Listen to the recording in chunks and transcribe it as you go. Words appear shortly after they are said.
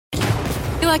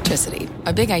Electricity,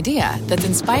 a big idea that's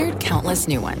inspired countless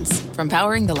new ones. From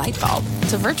powering the light bulb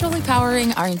to virtually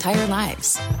powering our entire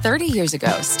lives. 30 years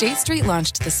ago, State Street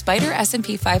launched the Spider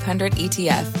S&P 500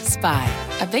 ETF, SPY.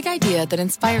 A big idea that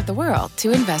inspired the world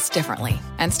to invest differently.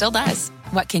 And still does.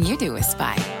 What can you do with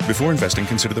SPY? Before investing,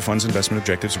 consider the fund's investment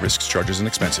objectives, risks, charges, and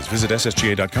expenses. Visit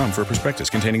ssga.com for a prospectus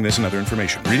containing this and other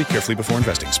information. Read it carefully before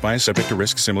investing. SPY is subject to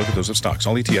risks similar to those of stocks.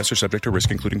 All ETFs are subject to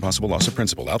risk, including possible loss of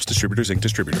principal. Alps Distributors, Inc.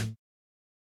 Distributor.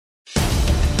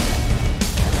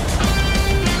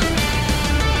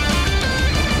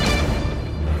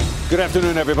 Good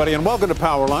afternoon, everybody, and welcome to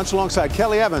Power Lunch alongside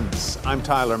Kelly Evans. I'm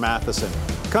Tyler Matheson.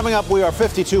 Coming up, we are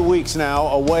 52 weeks now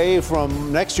away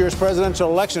from next year's presidential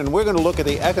election, and we're going to look at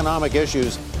the economic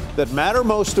issues that matter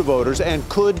most to voters and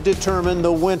could determine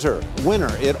the winner.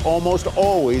 It almost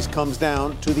always comes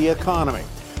down to the economy.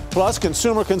 Plus,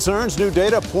 consumer concerns, new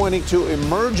data pointing to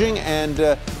emerging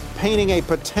and painting a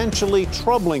potentially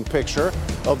troubling picture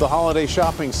of the holiday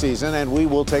shopping season, and we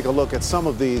will take a look at some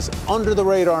of these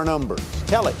under-the-radar numbers.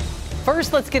 Kelly.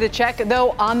 First, let's get a check,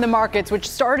 though, on the markets, which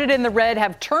started in the red,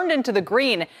 have turned into the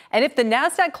green. And if the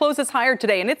Nasdaq closes higher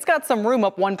today, and it's got some room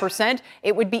up 1%,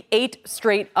 it would be 8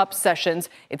 straight up sessions.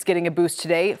 It's getting a boost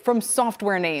today from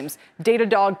software names.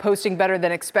 Datadog posting better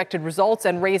than expected results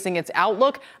and raising its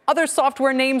outlook. Other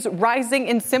software names rising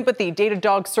in sympathy.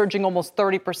 Datadog surging almost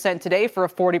 30% today for a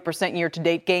 40%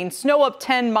 year-to-date gain. Snow up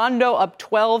 10, Mondo up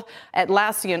 12,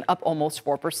 Atlassian up almost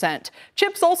 4%.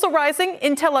 Chips also rising.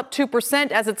 Intel up 2%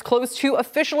 as it's close to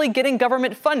officially getting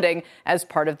government funding as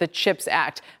part of the CHIPS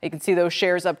Act. You can see those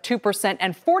shares up 2%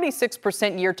 and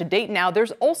 46% year to date now.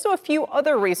 There's also a few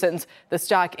other reasons the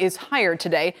stock is higher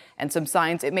today and some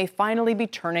signs it may finally be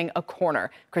turning a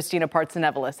corner. Christina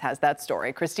Partsenevelis has that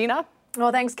story. Christina?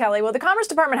 Well, thanks, Kelly. Well, the Commerce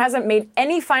Department hasn't made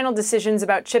any final decisions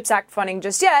about CHIPS Act funding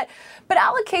just yet, but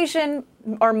allocation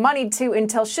or money to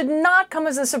Intel should not come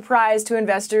as a surprise to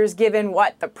investors, given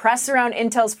what the press around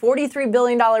Intel's $43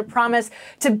 billion promise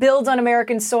to build on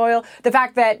American soil, the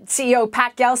fact that CEO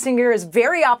Pat Gelsinger is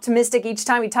very optimistic each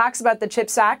time he talks about the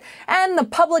CHIPS Act, and the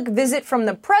public visit from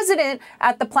the president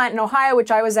at the plant in Ohio,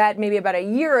 which I was at maybe about a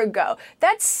year ago.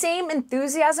 That same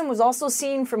enthusiasm was also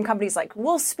seen from companies like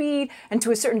Wolfspeed and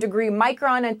to a certain degree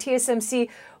Micron and TSMC,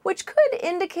 which could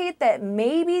indicate that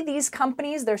maybe these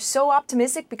companies, they're so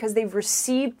optimistic because they've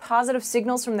received positive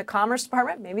signals from the Commerce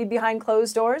Department, maybe behind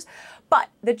closed doors. But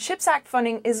the CHIPS Act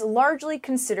funding is largely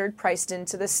considered priced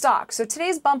into the stock. So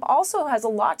today's bump also has a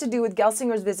lot to do with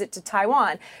Gelsinger's visit to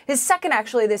Taiwan, his second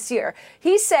actually this year.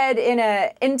 He said in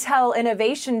a Intel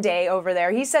Innovation Day over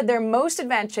there, he said their most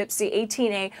advanced chips, the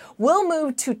 18A, will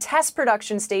move to test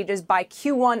production stages by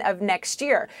Q1 of next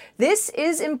year. This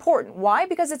is important. Why?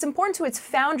 Because it's important to its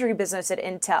foundry business at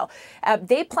Intel.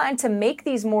 They plan to make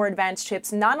these more advanced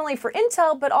chips not only for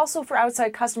Intel, but also for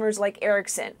outside customers like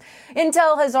Ericsson.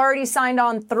 Intel has already signed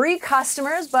on 3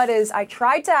 customers, but as I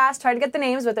tried to get the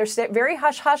names, but they're very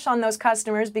hush-hush on those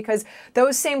customers because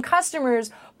those same customers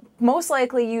most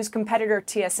likely use competitor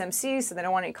TSMC, so they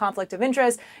don't want any conflict of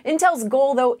interest. Intel's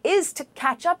goal, though, is to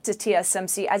catch up to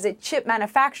TSMC as a chip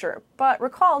manufacturer. But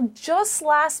recall, just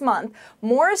last month,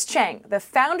 Morris Chang, the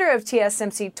founder of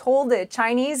TSMC, told the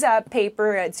Chinese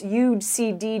paper, it's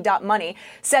UCD.money,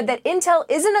 said that Intel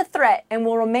isn't a threat and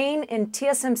will remain in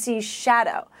TSMC's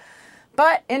shadow.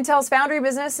 But Intel's foundry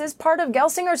business is part of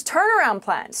Gelsinger's turnaround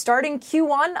plan. Starting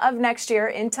Q1 of next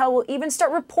year, Intel will even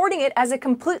start reporting it as a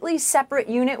completely separate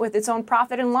unit with its own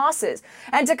profit and losses.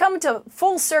 And to come to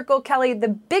full circle, Kelly, the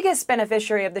biggest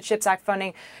beneficiary of the CHIPS Act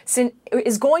funding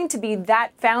is going to be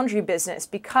that foundry business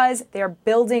because they're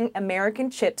building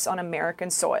American chips on American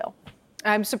soil.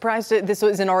 I'm surprised that this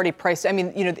isn't already priced. I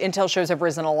mean, Intel shares have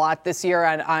risen a lot this year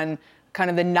on kind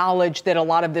of the knowledge that a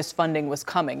lot of this funding was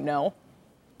coming, no?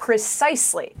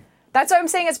 Precisely. That's why I'm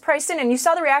saying it's priced in. And you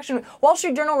saw the reaction. Wall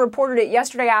Street Journal reported it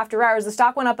yesterday after hours. The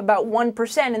stock went up about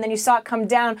 1%, and then you saw it come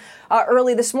down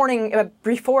early this morning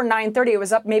before 9:30. It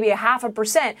was up maybe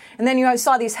 0.5%. And then you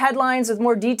saw these headlines with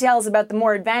more details about the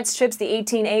more advanced chips, the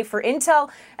 18A for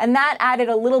Intel, and that added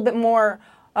a little bit more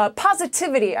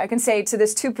positivity, I can say, to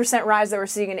this 2% rise that we're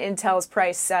seeing in Intel's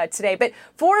price today. But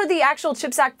for the actual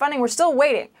CHIPS Act funding, we're still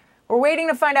waiting. We're waiting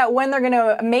to find out when they're going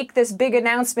to make this big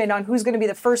announcement on who's going to be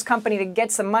the first company to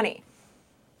get some money.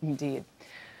 Indeed.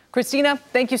 Christina,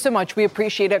 thank you so much. We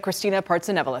appreciate it. Christina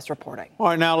Partsenevelis reporting. All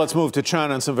right, now let's move to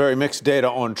China and some very mixed data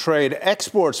on trade.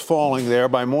 Exports falling there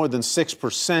by more than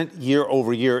 6% year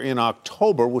over year in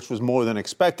October, which was more than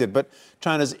expected. But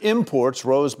China's imports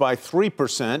rose by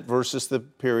 3% versus the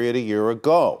period a year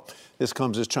ago. This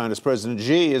comes as China's President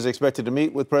Xi is expected to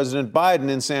meet with President Biden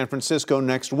in San Francisco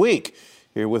next week.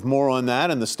 Here with more on that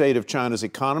and the state of China's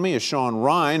economy is Sean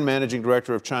Ryan, Managing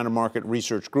Director of China Market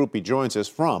Research Group. He joins us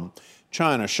from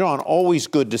China. Sean, always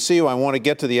good to see you. I want to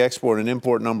get to the export and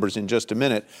import numbers in just a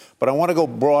minute, but I want to go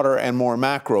broader and more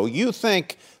macro. You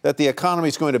think that the economy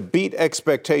is going to beat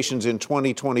expectations in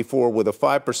 2024 with a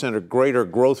 5% or greater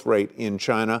growth rate in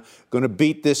China, going to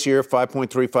beat this year 5.3,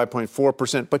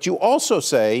 5.4%. But you also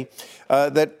say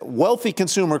that wealthy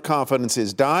consumer confidence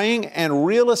is dying and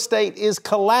real estate is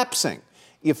collapsing.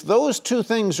 If those two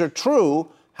things are true,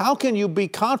 how can you be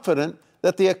confident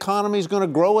that the economy is going to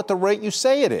grow at the rate you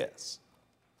say it is?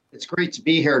 It's great to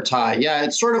be here, Ty. Yeah,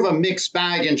 it's sort of a mixed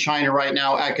bag in China right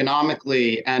now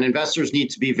economically, and investors need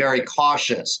to be very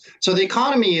cautious. So the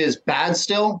economy is bad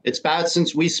still. It's bad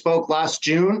since we spoke last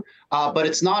June, but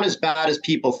it's not as bad as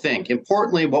people think.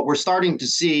 Importantly, what we're starting to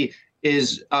see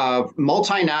is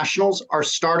multinationals are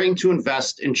starting to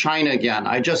invest in China again.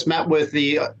 I just met with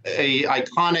a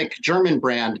iconic German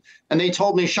brand, and they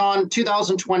told me, Sean,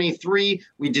 2023,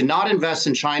 we did not invest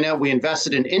in China. We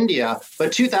invested in India,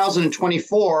 but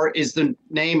 2024 is the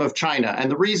name of China.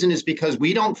 And the reason is because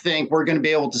we don't think we're going to be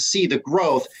able to see the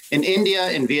growth in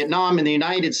India, in Vietnam, in the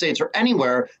United States, or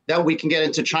anywhere that we can get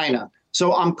into China.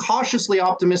 So I'm cautiously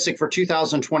optimistic for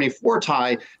 2024,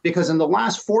 Ty, because in the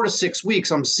last 4 to 6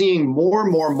 weeks, I'm seeing more and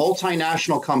more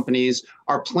multinational companies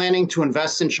are planning to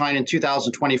invest in China in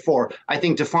 2024, I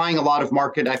think defying a lot of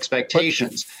market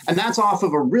expectations. And that's off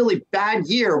of a really bad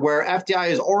year where FDI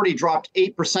has already dropped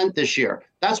 8% this year.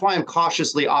 That's why I'm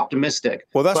cautiously optimistic.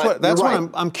 Well, that's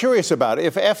what I'm curious about.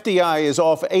 If FDI is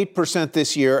off 8%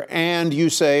 this year, and you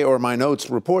say, or my notes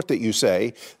report that you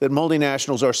say, that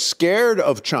multinationals are scared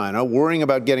of China, worrying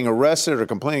about getting arrested or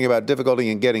complaining about difficulty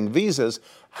in getting visas,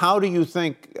 how do you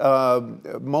think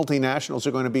multinationals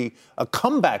are going to be a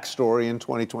comeback story in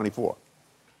 2024?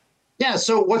 Yeah,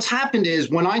 so what's happened is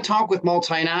when I talk with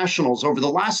multinationals over the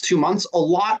last 2 months, a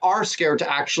lot are scared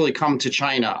to actually come to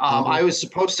China. I was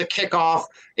supposed to kick off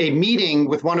a meeting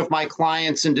with one of my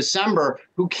clients in December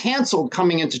who canceled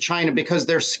coming into China because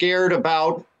they're scared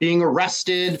about being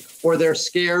arrested or they're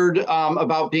scared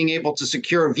about being able to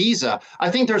secure a visa.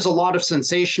 I think there's a lot of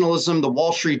sensationalism. The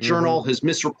Wall Street Journal has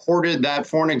misreported that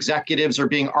foreign executives are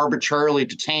being arbitrarily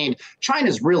detained.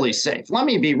 China's really safe. Let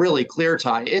me be really clear,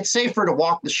 Ty. It's safer to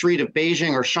walk the street of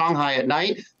Beijing or Shanghai at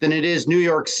night than it is New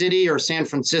York City or San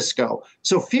Francisco.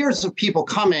 So fears of people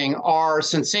coming are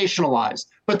sensationalized,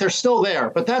 but they're still there.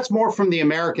 But that's more from the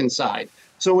American side.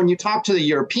 So when you talk to the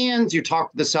Europeans, you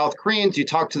talk to the South Koreans, you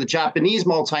talk to the Japanese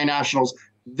multinationals,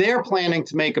 they're planning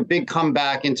to make a big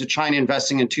comeback into China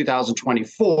investing in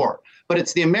 2024. But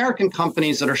it's the American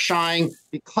companies that are shying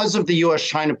because of the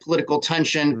U.S.-China political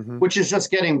tension, which is just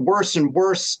getting worse and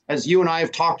worse. As you and I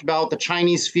have talked about, the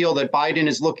Chinese feel that Biden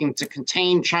is looking to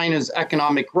contain China's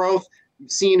economic growth.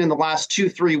 We've seen in the last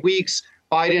 2-3 weeks,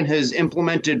 Biden has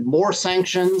implemented more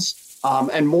sanctions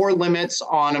and more limits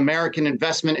on American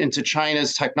investment into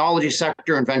China's technology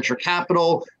sector and venture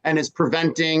capital, and is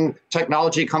preventing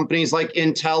technology companies like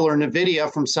Intel or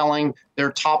NVIDIA from selling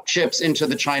their top chips into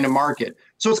the China market.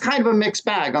 So it's kind of a mixed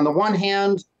bag. On the one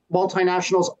hand,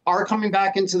 multinationals are coming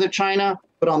back into the China,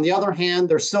 but on the other hand,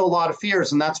 there's still a lot of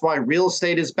fears, and that's why real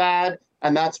estate is bad,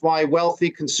 and that's why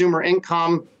wealthy consumer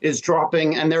income is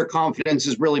dropping, and their confidence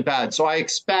is really bad. So I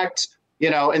expect,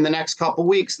 in the next couple of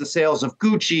weeks, the sales of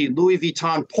Gucci, Louis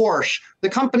Vuitton, Porsche, the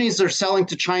companies that are selling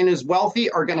to China's wealthy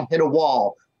are going to hit a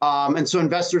wall. And so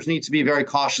investors need to be very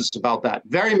cautious about that.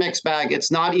 Very mixed bag.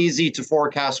 It's not easy to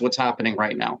forecast what's happening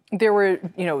right now. There were,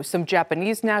 some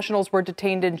Japanese nationals were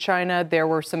detained in China. There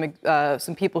were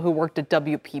some people who worked at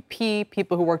WPP,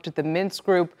 people who worked at the Minsk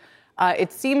Group.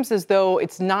 It seems as though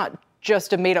it's not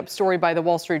just a made-up story by the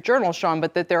Wall Street Journal, Sean,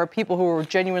 but that there are people who are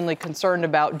genuinely concerned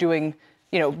about being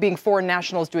foreign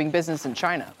nationals doing business in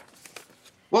China.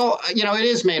 Well, it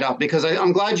is made up because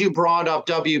I'm glad you brought up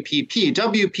WPP.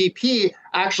 WPP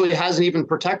actually hasn't even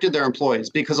protected their employees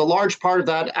because a large part of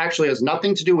that actually has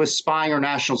nothing to do with spying or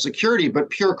national security, but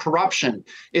pure corruption.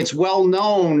 It's well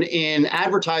known in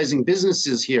advertising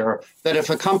businesses here that if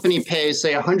a company pays,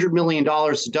 say, $100 million to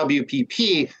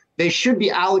WPP, they should be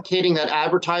allocating that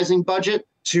advertising budget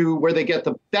to where they get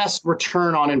the best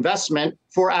return on investment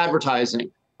for advertising.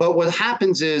 But what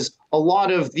happens is a lot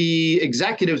of the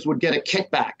executives would get a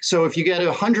kickback. So if you get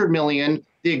 $100 million,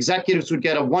 the executives would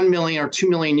get a $1 million or $2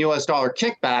 million US dollar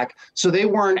kickback. So they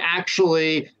weren't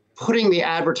actually putting the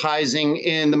advertising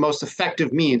in the most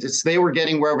effective means. They were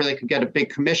getting wherever they could get a big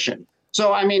commission.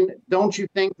 So, don't you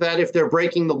think that if they're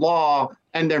breaking the law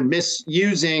and they're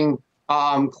misusing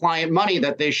client money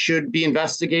that they should be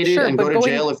investigated and go to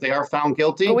jail if they are found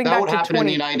guilty. That would happen in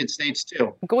the United States,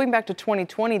 too. Going back to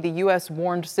 2020, the U.S.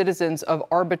 warned citizens of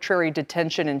arbitrary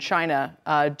detention in China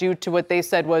due to what they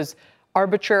said was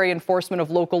arbitrary enforcement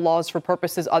of local laws for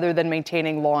purposes other than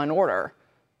maintaining law and order.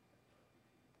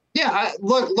 Yeah,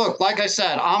 look, like I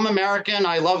said, I'm American.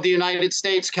 I love the United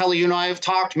States. Kelly, you and I have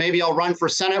talked. Maybe I'll run for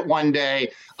Senate one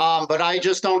day. But I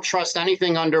just don't trust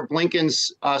anything under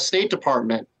Blinken's State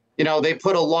Department. You know, they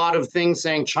put a lot of things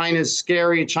saying China's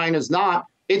scary, China's not.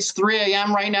 It's 3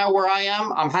 a.m. right now where I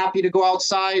am. I'm happy to go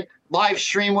outside, live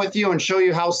stream with you and show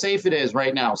you how safe it is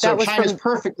right now. So China's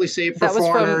perfectly safe for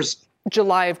foreigners.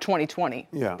 July of 2020.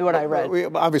 Yeah, what I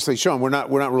read. Obviously, Sean, we're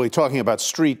not really talking about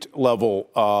street level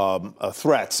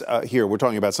threats here. We're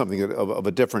talking about something of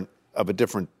a different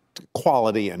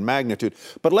quality and magnitude.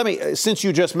 But let me, since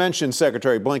you just mentioned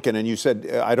Secretary Blinken, and you said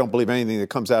I don't believe anything that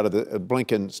comes out of the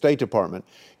Blinken State Department,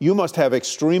 you must have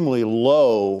extremely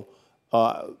low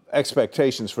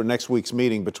expectations for next week's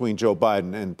meeting between Joe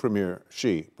Biden and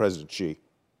President Xi.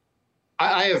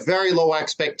 I have very low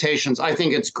expectations. I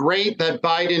think it's great that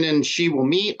Biden and Xi will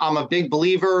meet. I'm a big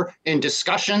believer in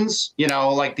discussions. You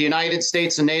know, like the United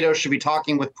States and NATO should be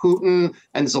talking with Putin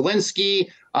and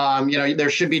Zelensky. You know, there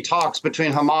should be talks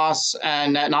between Hamas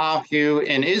and Netanyahu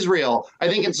in Israel. I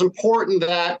think it's important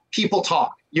that people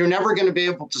talk. You're never going to be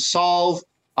able to solve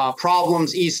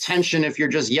problems, ease tension if you're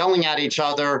just yelling at each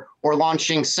other or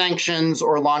launching sanctions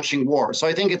or launching war. So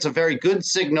I think it's a very good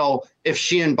signal if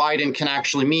Xi and Biden can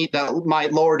actually meet. That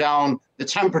might lower down the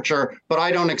temperature, but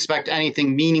I don't expect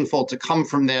anything meaningful to come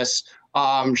from this.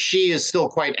 Xi is still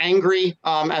quite angry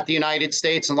at the United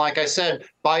States. And like I said,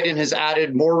 Biden has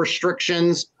added more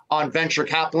restrictions on venture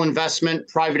capital investment,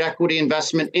 private equity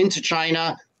investment into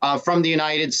China from the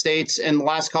United States in the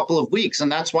last couple of weeks.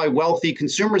 And that's why wealthy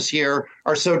consumers here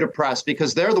are so depressed,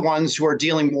 because they're the ones who are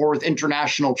dealing more with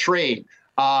international trade.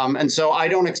 And so I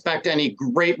don't expect any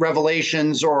great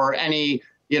revelations or any,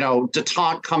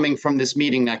 detente coming from this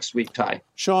meeting next week, Ty.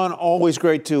 Sean, always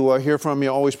great to hear from you.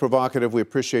 Always provocative. We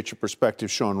appreciate your perspective.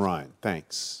 Sean Ryan,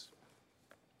 thanks.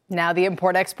 Now, the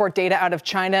import-export data out of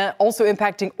China also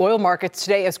impacting oil markets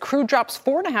today as crude drops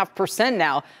 4.5%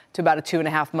 now to about a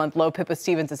 2.5-month low. Pippa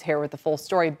Stevens is here with the full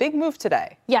story. Big move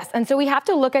today. Yes, and so we have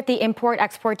to look at the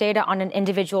import-export data on an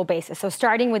individual basis. So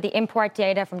starting with the import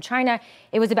data from China,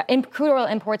 it was about crude oil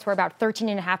imports were about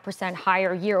 13.5%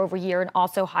 higher year over year and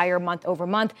also higher month over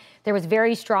month. There was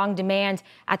very strong demand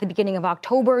at the beginning of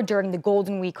October. During the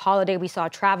Golden Week holiday, we saw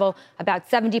travel about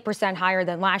 70% higher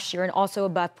than last year and also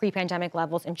above pre-pandemic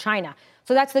levels in China.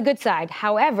 So that's the good side.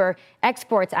 However,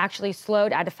 exports actually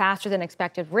slowed at a faster than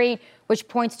expected rate, which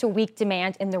points to weak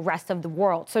demand in the rest of the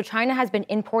world. So China has been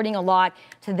importing a lot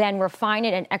to then refine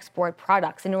it and export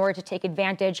products in order to take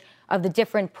advantage of the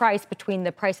different price between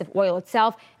the price of oil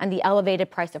itself and the elevated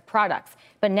price of products.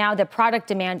 But now the product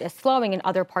demand is slowing in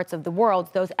other parts of the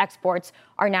world. Those exports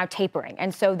are now tapering.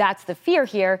 And so that's the fear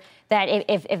here, that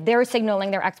if they're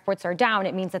signaling their exports are down,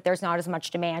 it means that there's not as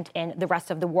much demand in the rest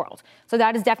of the world. So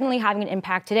that is definitely having an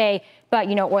impact today. But,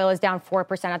 oil is down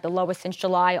 4% at the lowest since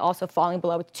July, also falling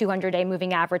below its 200-day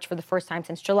moving average for the first time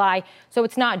since July. So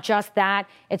it's not just that.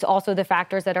 It's also the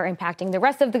factors that are impacting the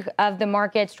rest of the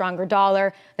market, stronger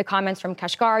dollar, the comments from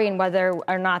Kashkari, and whether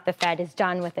or not the Fed is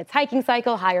done with its hiking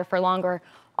cycle, higher for longer,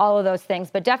 all of those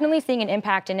things. But definitely seeing an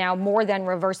impact and now more than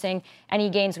reversing any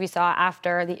gains we saw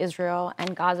after the Israel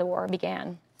and Gaza war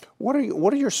began. What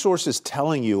are your sources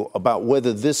telling you about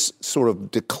whether this sort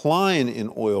of decline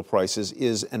in oil prices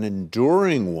is an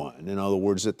enduring one? In other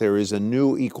words, that there is a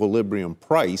new equilibrium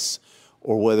price,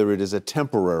 or whether it is a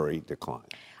temporary decline?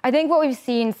 I think what we've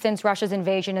seen since Russia's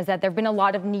invasion is that there have been a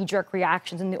lot of knee-jerk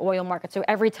reactions in the oil market. So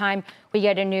every time we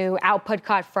get a new output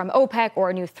cut from OPEC or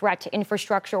a new threat to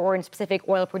infrastructure or in a specific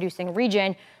oil-producing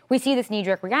region, we see this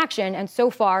knee-jerk reaction. And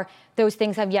so far, those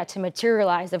things have yet to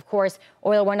materialize. Of course,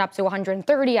 oil went up to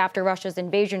 130 after Russia's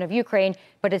invasion of Ukraine,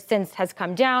 but it since has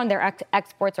come down. Their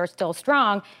exports are still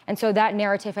strong. And so that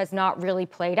narrative has not really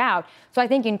played out. So I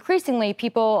think increasingly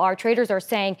our traders are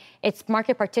saying it's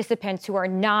market participants who are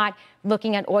not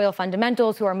looking at oil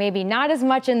fundamentals, who are maybe not as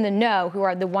much in the know, who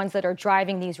are the ones that are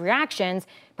driving these reactions,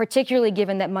 particularly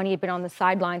given that money had been on the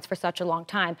sidelines for such a long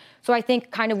time. So I think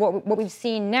kind of what we've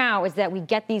seen now is that we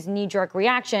get these knee-jerk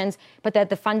reactions, but that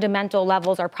the fundamental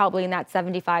levels are probably in that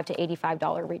 $75 to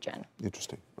 $85 region.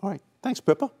 Interesting. All right. Thanks,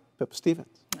 Pippa. Pippa Stevens.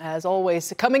 As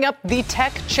always, coming up, the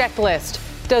tech checklist.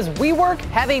 Does WeWork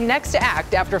have a next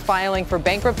act after filing for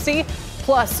bankruptcy?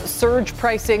 Plus, surge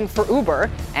pricing for Uber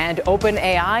and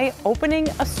OpenAI opening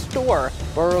a store.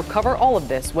 We'll cover all of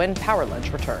this when Power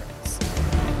Lunch returns.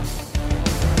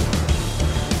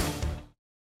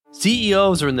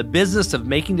 CEOs are in the business of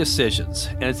making decisions,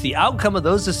 and it's the outcome of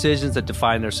those decisions that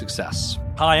define their success.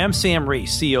 Hi, I'm Sam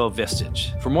Reese, CEO of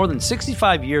Vistage. For more than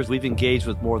 65 years, we've engaged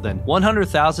with more than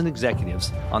 100,000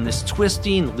 executives on this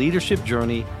twisting leadership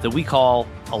journey that we call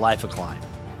A Life of Climb.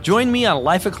 Join me on A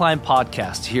Life of Climb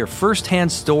podcast to hear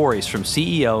firsthand stories from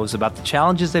CEOs about the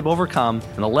challenges they've overcome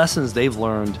and the lessons they've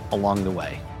learned along the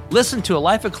way. Listen to A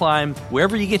Life of Climb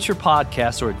wherever you get your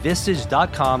podcasts or at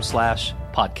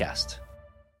vistage.com/podcast.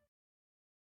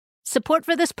 Support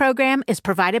for this program is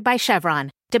provided by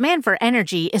Chevron. Demand for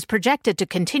energy is projected to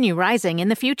continue rising in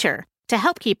the future. To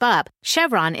help keep up,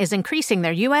 Chevron is increasing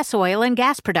their U.S. oil and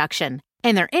gas production,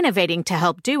 and they're innovating to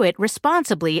help do it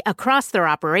responsibly across their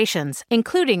operations,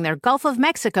 including their Gulf of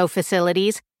Mexico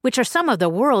facilities, which are some of the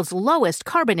world's lowest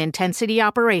carbon intensity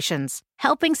operations,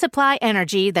 helping supply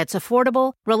energy that's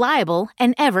affordable, reliable,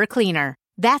 and ever cleaner.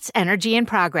 That's energy in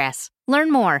progress.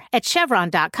 Learn more at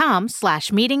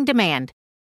chevron.com/meeting demand.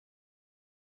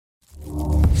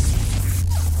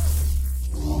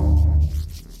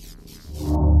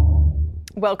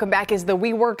 Welcome back. Is the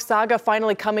WeWork saga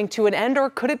finally coming to an end, or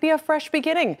could it be a fresh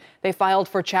beginning? They filed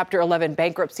for Chapter 11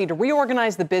 bankruptcy to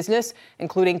reorganize the business,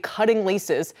 including cutting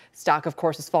leases. Stock, of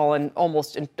course, has fallen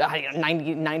almost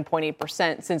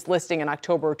 99.8% since listing in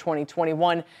October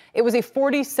 2021. It was a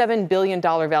 $47 billion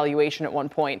valuation at one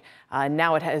point.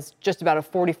 Now it has just about a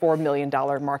 $44 million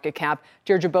market cap.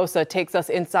 Deirdre Bosa takes us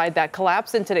inside that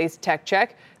collapse in today's Tech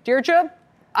Check. Deirdre,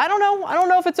 I don't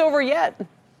know if it's over yet.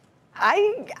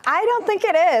 I don't think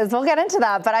it is. We'll get into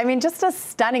that. But I mean, just a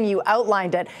stunning, you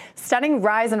outlined it, stunning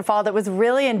rise and fall that was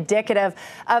really indicative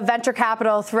of venture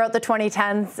capital throughout the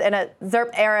 2010s in a ZIRP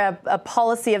era, a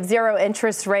policy of zero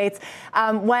interest rates,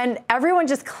 when everyone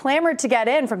just clamored to get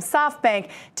in, from SoftBank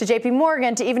to JP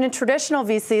Morgan to even in traditional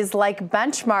VCs like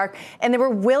Benchmark. And they were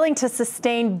willing to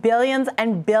sustain billions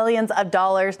and billions of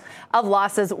dollars of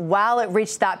losses while it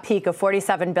reached that peak of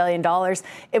 $47 billion.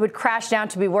 It would crash down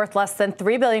to be worth less than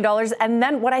 $3 billion. And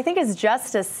then what I think is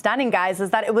just as stunning, guys, is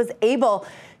that it was able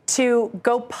to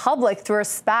go public through a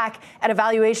SPAC at a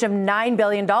valuation of $9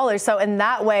 billion. So in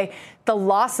that way, the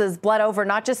losses bled over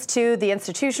not just to the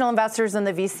institutional investors and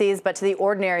the VCs, but to the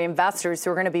ordinary investors who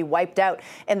are going to be wiped out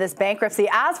in this bankruptcy.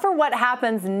 As for what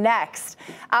happens next,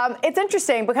 it's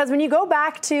interesting because when you go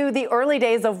back to the early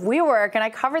days of WeWork, and I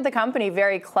covered the company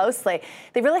very closely,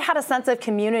 they really had a sense of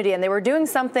community and they were doing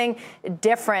something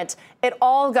different. It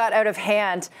all got out of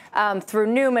hand through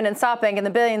Newman and SoftBank and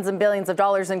the billions and billions of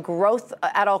dollars in growth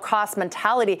at all cost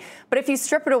mentality. But if you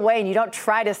strip it away and you don't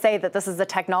try to say that this is a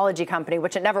technology company,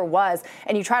 which it never was,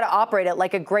 and you try to operate it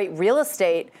like a great real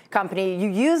estate company, you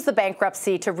use the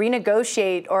bankruptcy to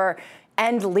renegotiate or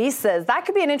end leases. That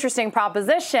could be an interesting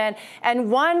proposition, and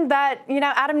one that,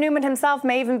 Adam Newman himself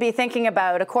may even be thinking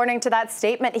about. According to that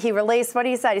statement he released, what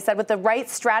he said, with the right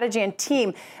strategy and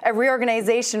team, a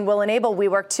reorganization will enable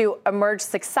WeWork to emerge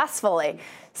successfully.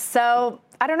 So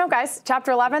I don't know, guys.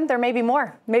 Chapter 11, there may be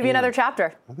more. Maybe another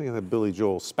chapter. I think of that Billy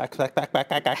Joel, back.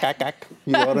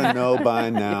 You ought to know by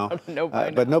now.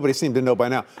 But nobody seemed to know by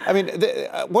now. I mean,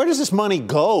 where does this money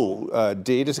go,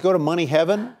 Dee? Does it go to money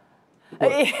heaven?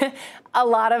 A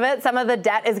lot of it. Some of the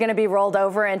debt is going to be rolled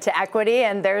over into equity,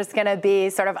 and there's going to be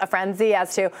sort of a frenzy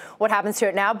as to what happens to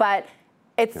it now. But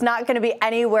it's not going to be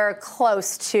anywhere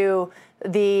close to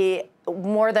the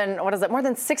more than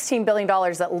 $16 billion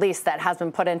at least that has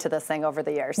been put into this thing over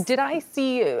the years. Did I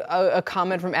see a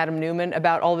comment from Adam Newman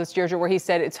about all this, Deirdre, where he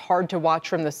said it's hard to watch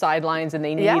from the sidelines and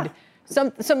they need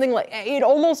something like, it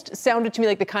almost sounded to me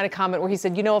like the kind of comment where he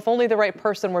said, if only the right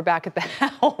person were back at the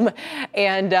helm.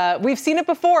 And we've seen it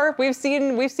before. We've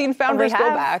seen founders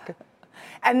go back.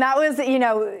 And that was,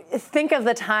 think of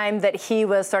the time that he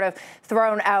was sort of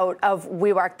thrown out of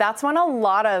WeWork. That's when a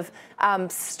lot of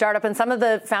startup and some of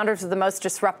the founders of the most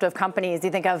disruptive companies,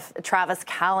 you think of Travis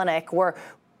Kalanick, were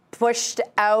pushed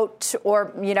out,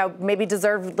 or, maybe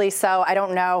deservedly so, I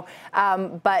don't know.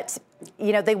 But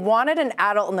they wanted an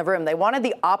adult in the room. They wanted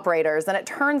the operators. And it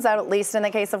turns out, at least in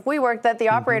the case of WeWork, that the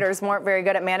operators weren't very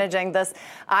good at managing this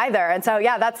either. And so,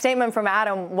 that statement from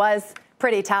Adam was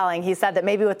pretty telling. He said that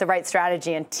maybe with the right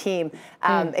strategy and team,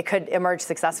 it could emerge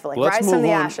successfully. Rise from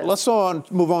the ashes. Let's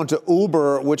move on to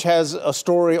Uber, which has a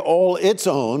story all its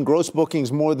own. Gross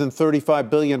bookings more than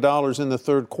 $35 billion in the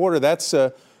third quarter. That's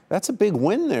That's a big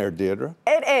win there, Deirdre.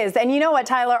 It is. And you know what,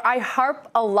 Tyler? I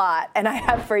harp a lot, and I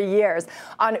have for years,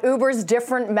 on Uber's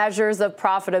different measures of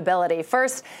profitability.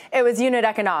 First, it was unit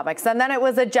economics, and then it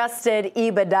was adjusted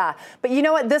EBITDA. But you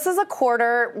know what? This is a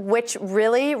quarter which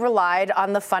really relied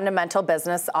on the fundamental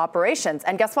business operations.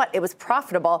 And guess what? It was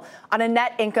profitable on a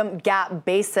net income GAAP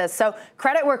basis. So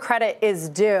credit where credit is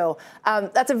due.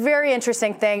 That's a very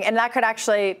interesting thing, and that could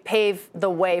actually pave the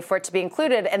way for it to be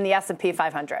included in the S&P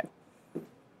 500.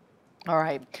 All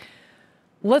right.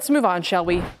 Let's move on, shall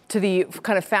we, to the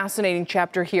kind of fascinating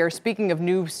chapter here. Speaking of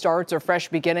new starts or fresh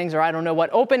beginnings, or I don't know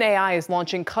what, OpenAI is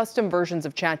launching custom versions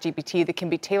of ChatGPT that can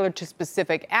be tailored to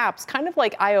specific apps, kind of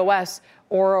like iOS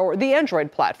or the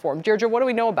Android platform. Deirdre, what do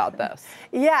we know about this?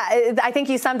 Yeah, I think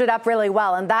you summed it up really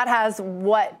well, and that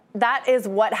is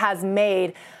what has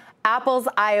made Apple's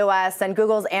iOS and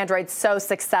Google's Android so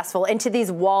successful into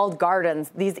these walled gardens,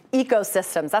 these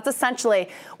ecosystems. That's essentially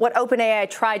what OpenAI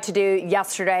tried to do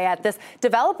yesterday at this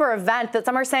developer event that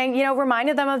some are saying,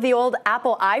 reminded them of the old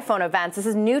Apple iPhone events. This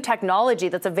is new technology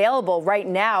that's available right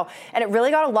now, and it really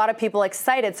got a lot of people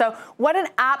excited. So what an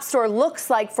app store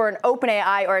looks like for an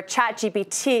OpenAI or a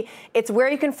ChatGPT, it's where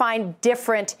you can find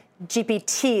different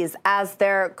GPTs, as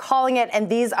they're calling it, and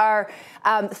these are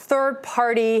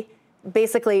third-party,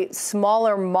 basically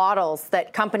smaller models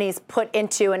that companies put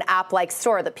into an app-like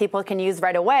store that people can use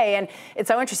right away. And it's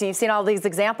so interesting. You've seen all these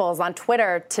examples on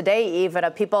Twitter today, even,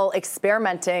 of people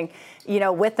experimenting,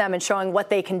 with them and showing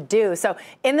what they can do. So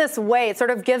in this way, it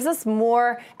sort of gives us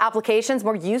more applications,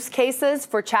 more use cases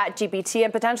for ChatGPT,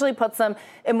 and potentially puts them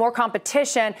in more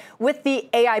competition with the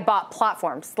AI bot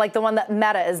platforms, like the one that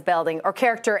Meta is building, or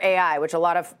Character AI, which a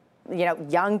lot of,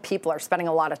 young people are spending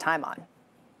a lot of time on.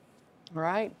 All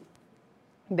right.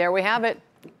 There we have it.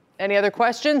 Any other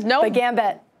questions? No. The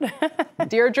gambit.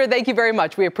 Deirdre, thank you very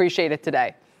much. We appreciate it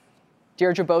today.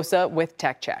 Deirdre Bosa with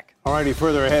Tech Check. All righty,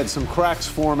 further ahead, some cracks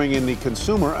forming in the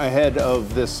consumer ahead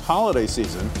of this holiday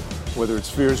season. Whether it's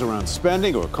fears around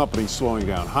spending or companies slowing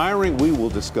down hiring, we will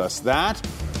discuss that.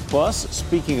 Plus,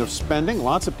 speaking of spending,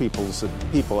 lots of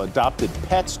people adopted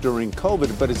pets during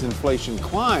COVID, but as inflation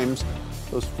climbs,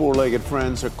 those four-legged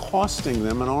friends are costing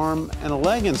them an arm and a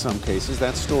leg in some cases.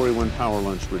 That story when Power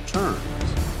Lunch returns.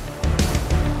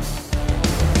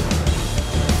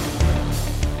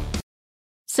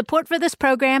 Support for this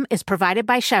program is provided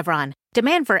by Chevron.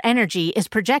 Demand for energy is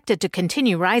projected to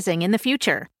continue rising in the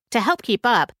future. To help keep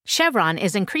up, Chevron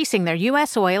is increasing their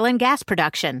U.S. oil and gas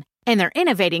production. And they're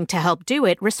innovating to help do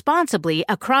it responsibly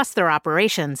across their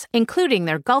operations, including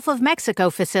their Gulf of Mexico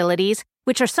facilities,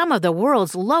 which are some of the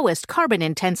world's lowest carbon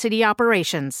intensity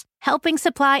operations, helping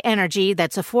supply energy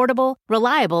that's affordable,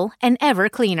 reliable, and ever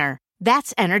cleaner.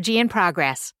 That's energy in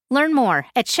progress. Learn more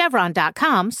at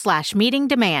chevron.com/meeting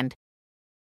demand.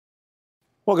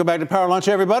 Welcome back to Power Lunch,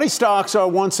 everybody. Stocks are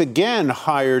once again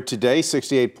higher today,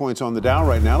 68 points on the Dow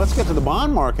right now. Let's get to the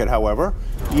bond market, however.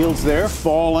 Yields there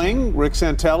falling. Rick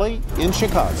Santelli in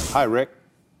Chicago. Hi, Rick.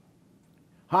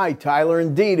 Hi, Tyler.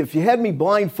 Indeed, if you had me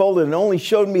blindfolded and only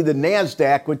showed me the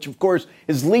NASDAQ, which, of course,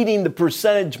 is leading the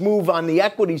percentage move on the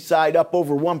equity side up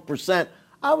over 1%,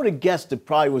 I would have guessed it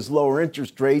probably was lower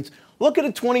interest rates. Look at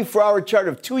a 24-hour chart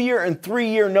of 2-year and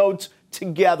 3-year notes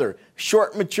together.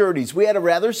 Short maturities. We had a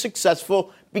rather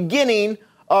successful beginning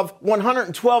of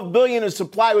 $112 billion of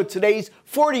supply with today's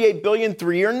 $48 billion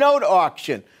 3-year note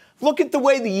auction. Look at the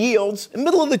way the yields, in the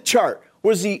middle of the chart,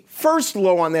 was the first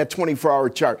low on that 24-hour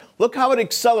chart. Look how it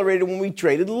accelerated when we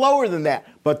traded lower than that.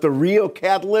 But the real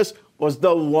catalyst was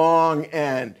the long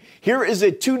end. Here is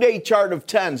a 2-day chart of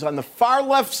 10s. On the far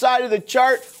left side of the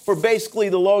chart were basically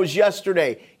the lows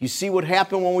yesterday. You see what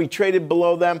happened when we traded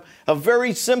below them? A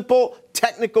very simple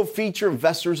technical feature.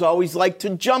 Investors always like to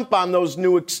jump on those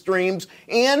new extremes.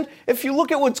 And if you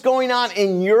look at what's going on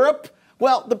in Europe,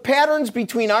 well, the patterns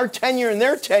between our 10-year and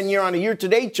their 10-year on a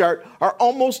year-to-date chart are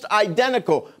almost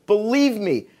identical. Believe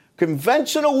me,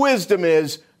 conventional wisdom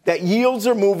is that yields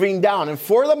are moving down. And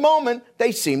for the moment,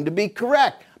 they seem to be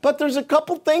correct. But there's a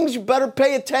couple things you better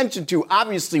pay attention to.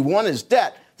 Obviously, one is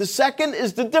debt. The second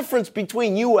is the difference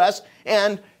between U.S.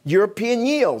 and European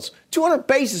yields. 200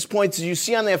 basis points, as you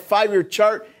see on that 5-year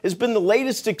chart, has been the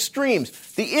latest extremes.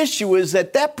 The issue is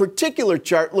that that particular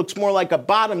chart looks more like a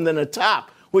bottom than a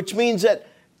top, which means that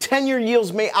 10-year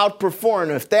yields may outperform.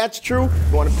 And if that's true,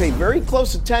 you want to pay very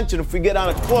close attention if we get on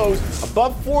a close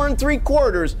above 4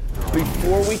 3/4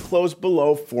 before we close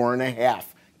below 4 1/2.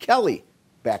 Kelly,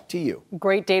 back to you.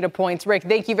 Great data points, Rick.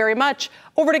 Thank you very much.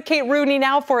 Over to Kate Rooney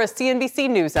now for a CNBC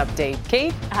News update.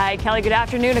 Kate? Hi, Kelly. Good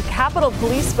afternoon. A Capitol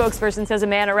Police spokesperson says a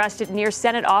man arrested near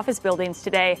Senate office buildings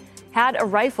today had a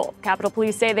rifle. Capitol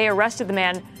Police say they arrested the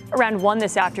man around 1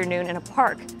 this afternoon in a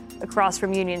park. across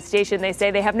from Union Station. They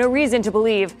say they have no reason to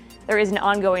believe there is an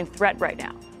ongoing threat right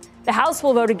now. The House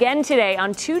will vote again today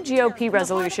on 2 GOP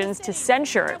resolutions to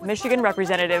censure Michigan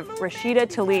Representative Rashida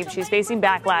Tlaib. She's facing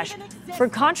backlash for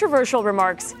controversial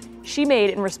remarks she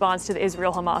made in response to the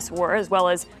Israel-Hamas war, as well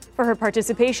as for her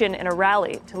participation in a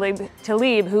rally.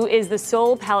 Tlaib, who is the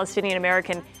sole Palestinian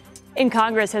American in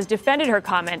Congress, has defended her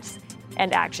comments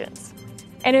and actions.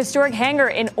 An historic hangar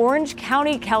in Orange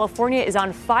County, California is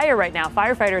on fire right now.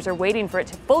 Firefighters are waiting for it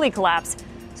to fully collapse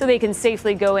so they can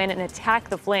safely go in and attack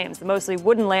the flames. The mostly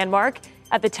wooden landmark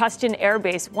at the Tustin Air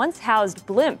Base once housed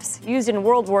blimps used in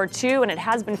World War II, and it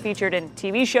has been featured in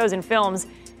TV shows and films,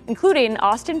 including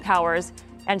Austin Powers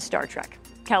and Star Trek.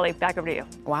 Kelly, back over to you.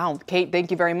 Wow, Kate, thank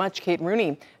you very much. Kate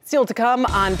Rooney. Still to come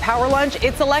on Power Lunch,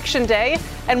 it's Election Day.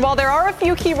 And while there are a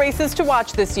few key races to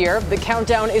watch this year, the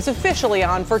countdown is officially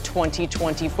on for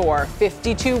 2024.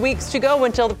 52 weeks to go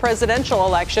until the presidential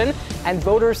election, and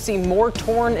voters seem more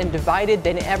torn and divided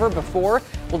than ever before.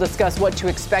 We'll discuss what to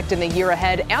expect in the year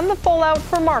ahead and the fallout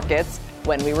for markets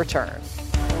when we return.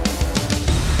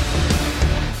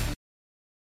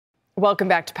 Welcome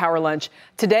back to Power Lunch.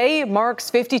 Today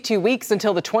marks 52 weeks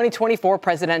until the 2024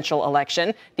 presidential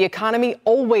election. The economy,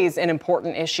 always an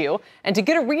important issue. And to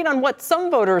get a read on what some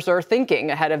voters are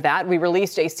thinking ahead of that, we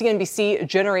released a CNBC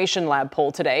Generation Lab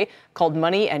poll today called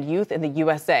Money and Youth in the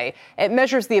USA. It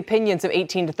measures the opinions of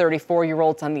 18 to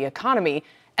 34-year-olds on the economy.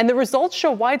 And the results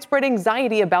show widespread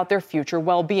anxiety about their future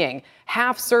well-being.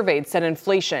 Half surveyed said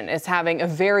inflation is having a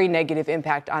very negative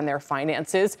impact on their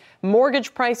finances.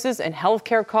 Mortgage prices and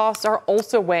healthcare costs are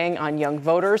also weighing on young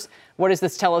voters. What does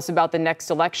this tell us about the next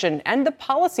election and the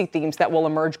policy themes that will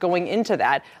emerge going into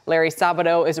that? Larry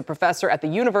Sabato is a professor at the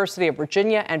University of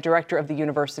Virginia and director of the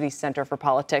University Center for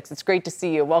Politics. It's great to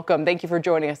see you. Welcome. Thank you for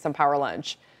joining us on Power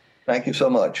Lunch. Thank you so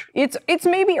much. It's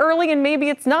maybe early and maybe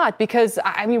it's not, because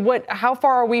I mean, how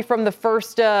far are we from the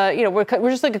first? We're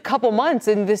just like a couple months,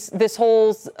 and this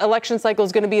whole election cycle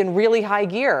is going to be in really high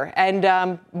gear.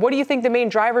 And what do you think the main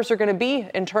drivers are going to be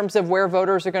in terms of where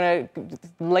voters are going to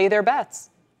lay their bets?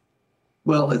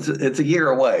 Well, it's a year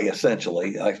away,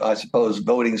 essentially. I suppose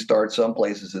voting starts some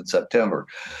places in September,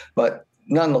 but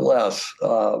nonetheless,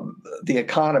 the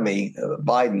economy,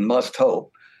 Biden must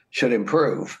hope, should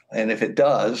improve. And if it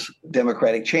does,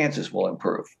 Democratic chances will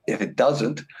improve. If it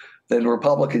doesn't, then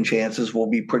Republican chances will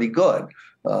be pretty good.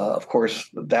 Of course,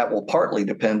 that will partly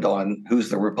depend on who's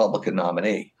the Republican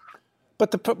nominee.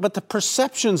 But the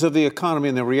perceptions of the economy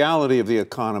and the reality of the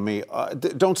economy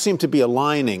don't seem to be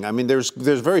aligning. I mean, there's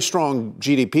very strong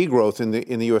GDP growth in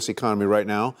the U.S. economy right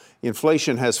now.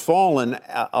 Inflation has fallen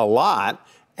a lot,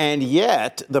 and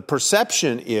yet the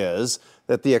perception is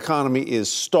that the economy is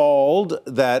stalled,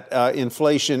 that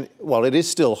inflation, while it is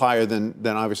still higher than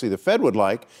obviously the Fed would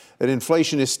like, that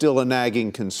inflation is still a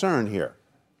nagging concern here.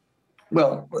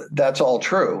 Well, that's all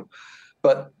true.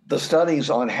 But the studies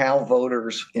on how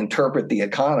voters interpret the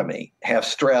economy have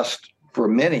stressed for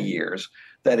many years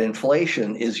that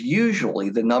inflation is usually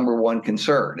the number one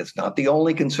concern. It's not the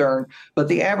only concern, but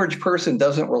the average person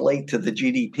doesn't relate to the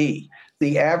GDP.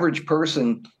 The average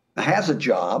person has a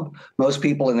job. Most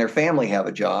people in their family have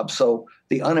a job. So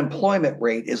the unemployment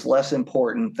rate is less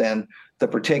important than the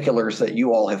particulars that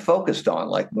you all have focused on,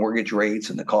 like mortgage rates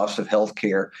and the cost of health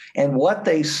care, and what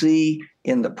they see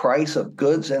in the price of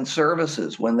goods and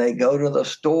services when they go to the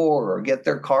store or get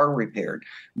their car repaired.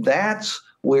 That's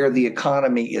where the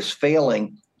economy is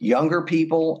failing younger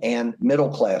people and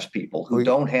middle-class people who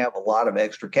don't have a lot of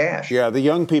extra cash. Yeah, the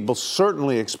young people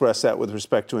certainly express that with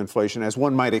respect to inflation, as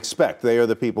one might expect. They are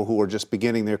the people who are just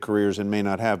beginning their careers and may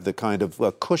not have the kind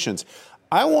of cushions.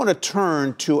 I want to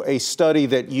turn to a study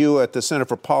that you at the Center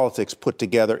for Politics put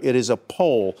together. It is a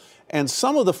poll, and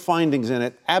some of the findings in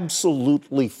it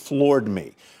absolutely floored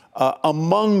me.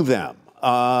 Among them,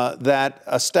 that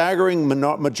a staggering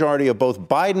majority of both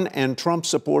Biden and Trump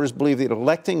supporters believe that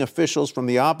electing officials from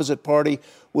the opposite party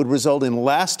would result in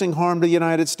lasting harm to the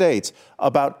United States.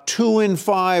 About 2 in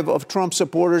 5 of Trump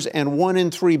supporters and 1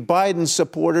 in 3 Biden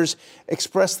supporters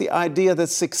expressed the idea that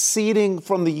seceding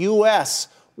from the U.S.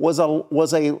 was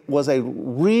a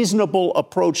reasonable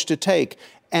approach to take,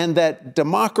 and that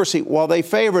democracy, while they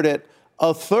favored it,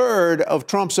 a third of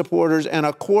Trump supporters and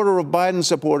a quarter of Biden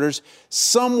supporters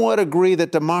somewhat agree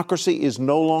that democracy is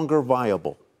no longer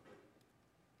viable.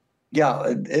 Yeah,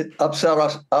 it upset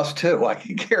us too. I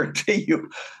can guarantee you,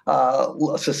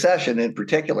 secession in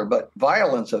particular, but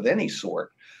violence of any sort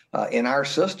in our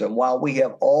system, while we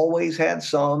have always had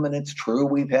some, and it's true,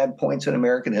 we've had points in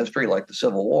American history like the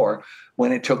Civil War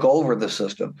when it took over the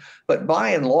system. But by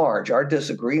and large, our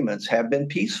disagreements have been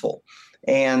peaceful.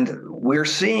 And we're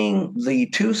seeing the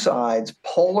two sides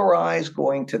polarize,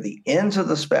 going to the ends of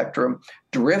the spectrum,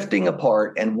 drifting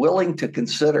apart, and willing to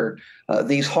consider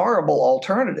these horrible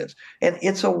alternatives. And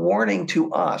it's a warning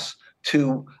to us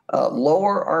to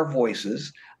lower our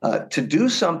voices, to do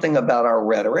something about our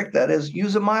rhetoric, that is,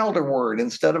 use a milder word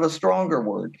instead of a stronger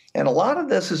word. And a lot of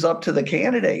this is up to the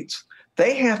candidates.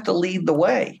 They have to lead the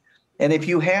way. And if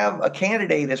you have a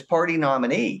candidate as party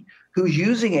nominee who's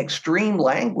using extreme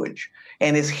language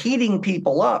and is heating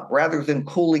people up rather than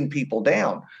cooling people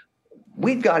down,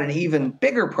 we've got an even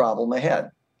bigger problem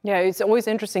ahead. Yeah, it's always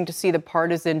interesting to see the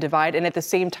partisan divide and at the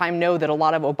same time know that a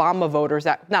lot of Obama voters,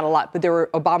 not a lot, but there were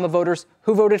Obama voters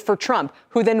who voted for Trump,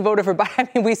 who then voted for Biden. I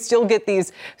mean, we still get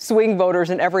these swing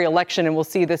voters in every election, and we'll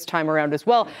see this time around as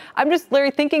well. I'm just, Larry,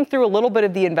 thinking through a little bit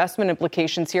of the investment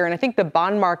implications here, and I think the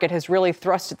bond market has really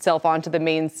thrust itself onto the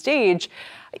main stage.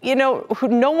 You know,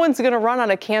 no one's going to run on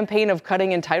a campaign of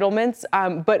cutting entitlements,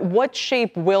 but what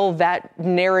shape will that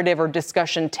narrative or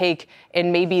discussion take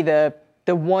in maybe the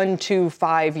 1 to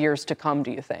 5 years to come,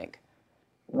 do you think?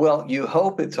 Well, you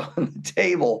hope it's on the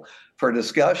table for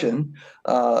discussion.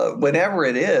 Whenever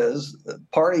it is,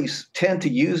 parties tend to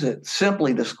use it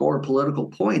simply to score political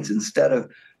points instead of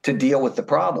to deal with the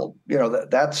problem. You know,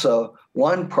 that's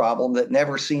one problem that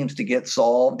never seems to get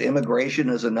solved. Immigration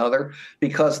is another,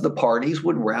 because the parties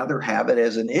would rather have it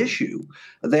as an issue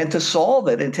than to solve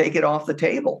it and take it off the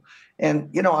table. And,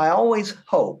 you know, I always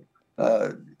hope,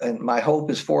 and my hope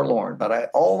is forlorn, but I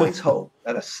always hope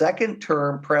that a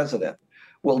second-term president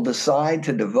will decide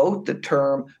to devote the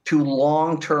term to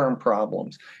long-term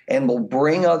problems and will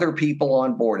bring other people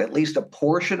on board, at least a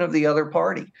portion of the other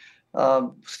party.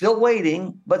 Still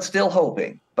waiting, but still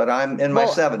hoping. But I'm in my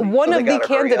 70s. One of the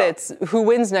candidates who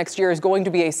wins next year is going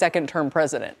to be a second-term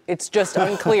president. It's just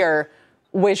unclear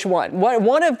which one.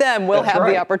 One of them will have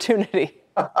the opportunity.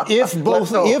 If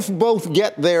both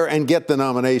get there and get the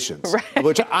nominations, right,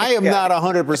 which I am not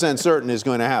 100% certain is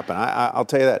going to happen. I'll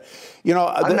tell you that. You know,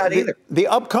 I'm not either. The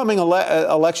upcoming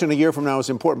election a year from now is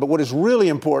important. But what is really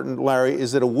important, Larry,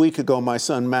 is that a week ago, my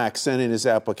son Max sent in his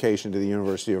application to the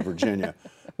University of Virginia.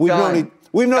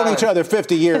 We've known each other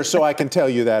 50 years, so I can tell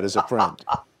you that as a friend.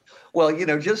 Well, you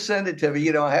know, just send it to me.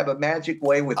 You know, I have a magic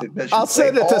way with admissions. I'll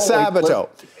send it to Sabato.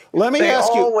 Let me ask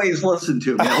you. They always listen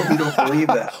to me. I hope you don't believe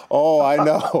that. Oh, I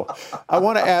know. I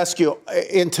want to ask you,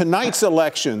 in tonight's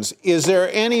elections, is there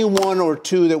any one or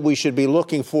two that we should be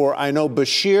looking for? I know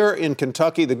Beshear in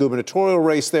Kentucky, the gubernatorial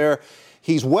race there,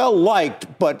 he's well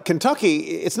liked, but Kentucky,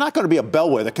 it's not going to be a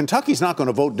bellwether. Kentucky's not going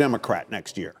to vote Democrat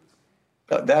next year.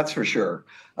 That's for sure.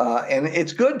 And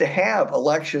it's good to have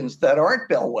elections that aren't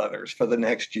bellwethers for the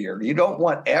next year. You don't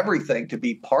want everything to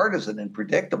be partisan and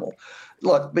predictable.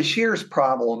 Look, Beshear's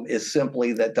problem is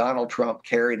simply that Donald Trump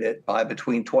carried it by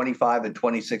between 25 and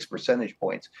 26 percentage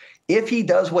points. If he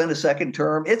does win a second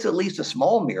term, it's at least a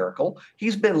small miracle.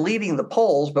 He's been leading the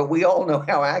polls, but we all know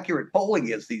how accurate polling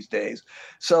is these days.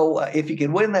 So if he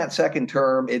can win that second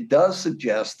term, it does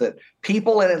suggest that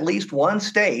people in at least one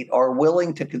state are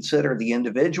willing to consider the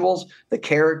individuals, the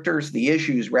characters, the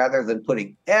issues, rather than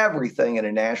putting everything in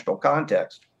a national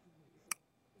context.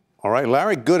 All right,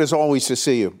 Larry, good as always to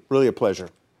see you. Really a pleasure.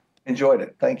 Enjoyed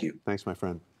it. Thank you. Thanks, my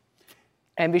friend.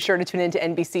 And be sure to tune in to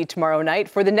NBC tomorrow night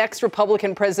for the next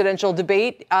Republican presidential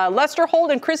debate. Lester Holt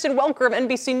and Kristen Welker of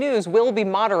NBC News will be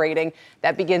moderating.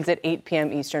 That begins at 8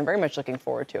 p.m. Eastern. Very much looking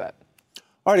forward to it.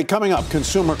 All righty, coming up,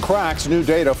 consumer cracks, new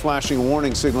data flashing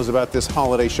warning signals about this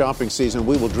holiday shopping season.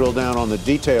 We will drill down on the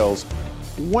details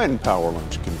when Power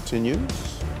Lunch continues.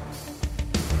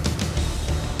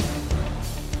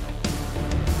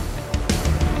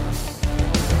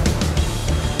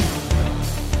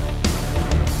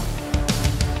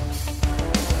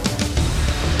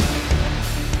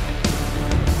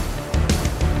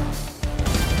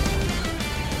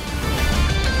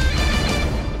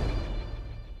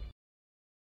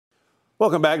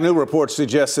 Welcome back. New reports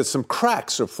suggest that some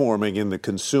cracks are forming in the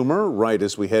consumer right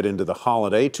as we head into the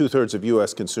holiday. 2/3 of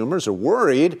U.S. consumers are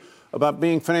worried about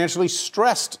being financially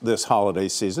stressed this holiday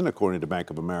season, according to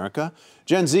Bank of America.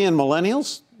 Gen Z and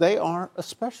millennials, they are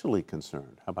especially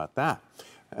concerned. How about that?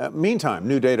 Meantime,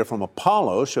 new data from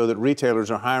Apollo show that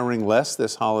retailers are hiring less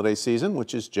this holiday season,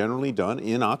 which is generally done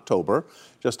in October.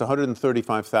 Just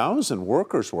 135,000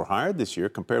 workers were hired this year,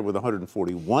 compared with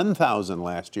 141,000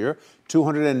 last year,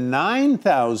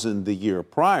 209,000 the year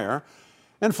prior.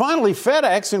 And finally,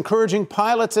 FedEx encouraging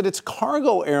pilots at its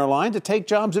cargo airline to take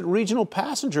jobs at regional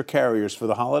passenger carriers for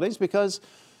the holidays because,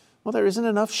 well, there isn't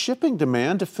enough shipping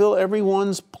demand to fill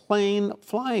everyone's plane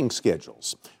flying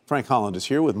schedules. Frank Holland is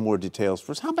here with more details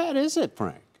for us. How bad is it,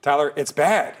 Frank? Tyler, it's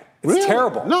bad. It's Really?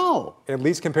 terrible. No. At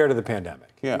least compared to the pandemic.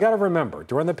 Yeah. You got to remember,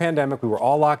 during the pandemic, we were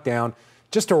all locked down.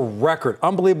 Just a record,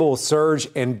 unbelievable surge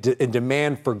in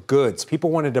demand for goods.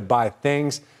 People wanted to buy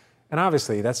things. And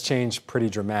obviously, that's changed pretty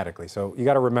dramatically. So you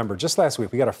got to remember, just last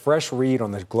week, we got a fresh read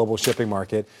on the global shipping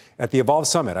market. At the Evolve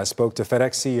Summit, I spoke to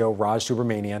FedEx CEO Raj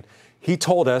Subramanian. He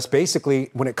told us, basically,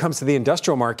 when it comes to the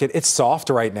industrial market, it's soft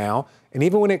right now. And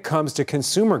even when it comes to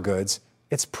consumer goods,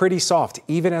 it's pretty soft,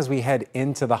 even as we head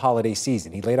into the holiday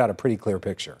season. He laid out a pretty clear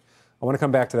picture. I want to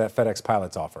come back to that FedEx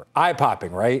Pilots offer.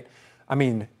 Eye-popping, right? I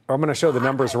mean, I'm going to show the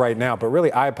numbers right now, but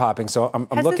really eye-popping. So I'm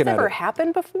looking at it. Has this ever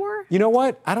happened before? You know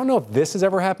what? I don't know if this has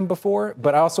ever happened before,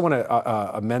 but I also want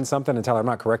to amend something. And Tyler, I'm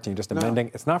not correcting you, just amending.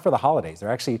 No. It's not for the holidays.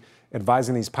 They're actually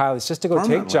advising these pilots just to go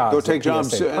take jobs. Go take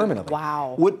jobs permanently.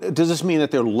 Wow. Does this mean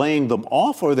that they're laying them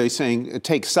off, or are they saying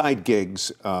take side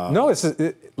gigs? No, it's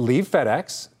leave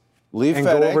FedEx. Leave and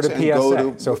FedEx go over to and PSA.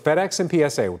 go to... So FedEx and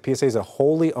PSA. PSA is a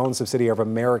wholly owned subsidiary of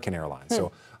American Airlines.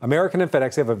 So American and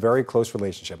FedEx have a very close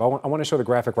relationship. I want to show the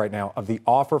graphic right now of the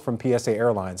offer from PSA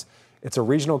Airlines. It's a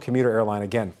regional commuter airline,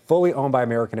 again, fully owned by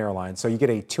American Airlines. So you get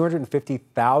a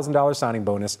 $250,000 signing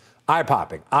bonus,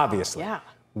 eye-popping, obviously. Yeah.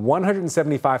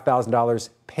 $175,000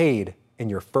 paid in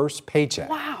your first paycheck.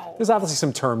 Wow. There's obviously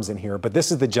some terms in here, but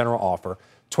this is the general offer.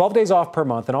 12 days off per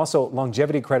month, and also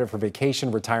longevity credit for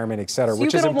vacation, retirement, et cetera,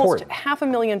 which is important. You get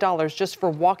almost $500,000 just for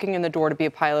walking in the door to be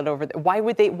a pilot over there.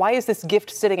 Why is this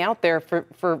gift sitting out there for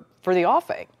the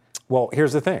offing? Well,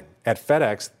 here's the thing. At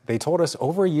FedEx, they told us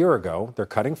over a year ago, they're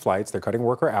cutting flights, they're cutting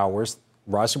worker hours.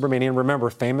 Raj Subramanian, remember,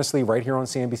 famously right here on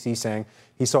CNBC saying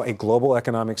he saw a global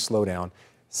economic slowdown.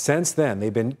 Since then,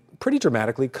 they've been pretty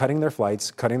dramatically cutting their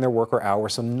flights, cutting their worker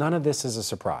hours, so none of this is a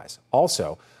surprise.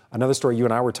 Also, another story you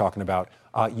and I were talking about,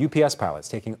 UPS pilots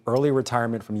taking early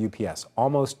retirement from UPS,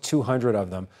 almost 200 of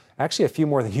them, actually a few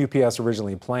more than UPS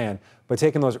originally planned, but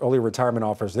taking those early retirement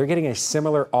offers, they're getting a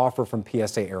similar offer from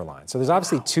PSA Airlines. So there's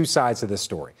obviously two sides to this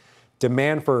story.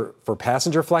 Demand for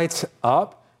passenger flights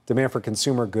up, demand for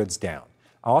consumer goods down.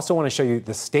 I also want to show you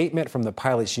the statement from the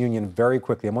pilots union very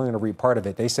quickly. I'm only going to read part of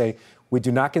it. They say, "We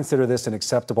do not consider this an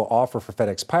acceptable offer for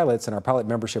FedEx pilots, and our pilot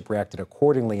membership reacted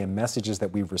accordingly in messages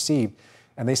that we've received."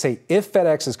 And they say if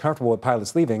FedEx is comfortable with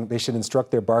pilots leaving, they should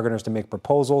instruct their bargainers to make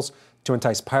proposals to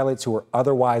entice pilots who are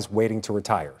otherwise waiting to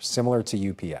retire, similar to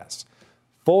UPS.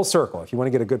 Full circle, if you want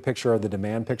to get a good picture of the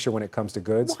demand picture when it comes to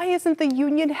goods. Why isn't the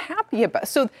union happy about it?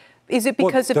 So is it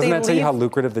because if they leave... Doesn't that tell you how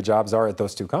lucrative the jobs are at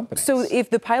those two companies? So if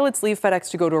the pilots leave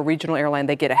FedEx to go to a regional airline,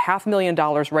 they get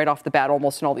 $500,000 right off the bat,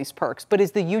 almost in all these perks. But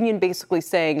is the union basically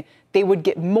saying they would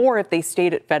get more if they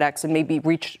stayed at FedEx and maybe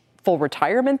reach full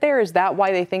retirement there? Is that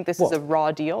why they think this is a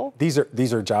raw deal? These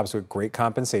are jobs with great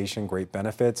compensation, great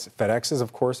benefits. FedEx is,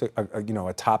 of course,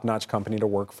 a top-notch company to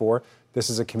work for. This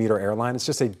is a commuter airline. It's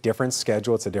just a different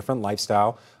schedule. It's a different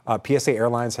lifestyle. PSA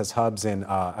Airlines has hubs in,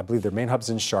 I believe their main hub's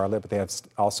in Charlotte, but they have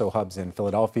also hubs in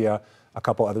Philadelphia, a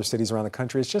couple other cities around the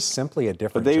country. It's just simply a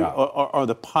different job. Are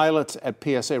the pilots at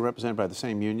PSA represented by the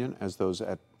same union as those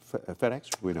at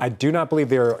FedEx? We don't. I do not believe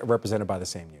they're represented by the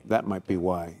same union. That might be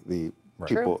why the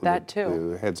people, too.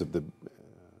 The heads of the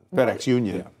FedEx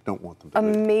union don't want them to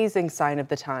Amazing sign of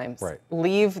the times. Right.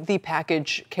 Leave the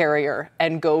package carrier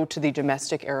and go to the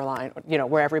domestic airline,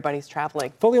 where everybody's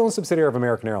traveling. Fully owned subsidiary of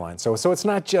American Airlines. So it's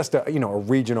not just a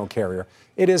regional carrier.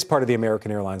 It is part of the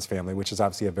American Airlines family, which is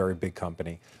obviously a very big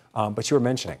company. But you were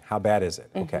mentioning, how bad is it?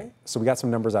 Mm-hmm. Okay. So we got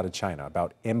some numbers out of China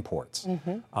about imports.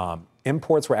 Mm-hmm.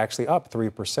 Imports were actually up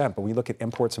 3%, but when you look at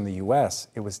imports from the U.S.,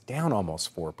 it was down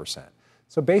almost 4%.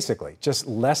 So basically, just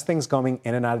less things going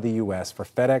in and out of the U.S. For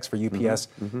FedEx, for UPS.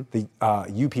 Mm-hmm.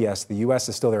 The U.S.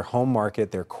 is still their home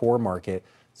market, their core market.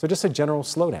 So just a general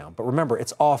slowdown. But remember,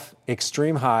 it's off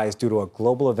extreme highs due to a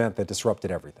global event that disrupted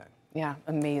everything. Yeah,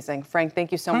 amazing. Frank,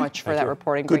 thank you so much for that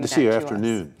reporting. Good to see you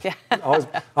afternoon. Yeah.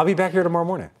 I'll be back here tomorrow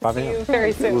morning, 5 a.m. See you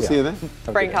very soon. We'll see you then.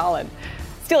 Frank Holland.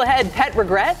 Still ahead, pet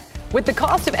regret. With the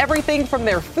cost of everything from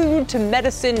their food to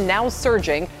medicine now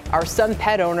surging, are some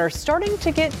pet owners starting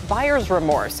to get buyer's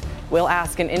remorse? We'll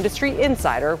ask an industry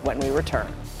insider when we return.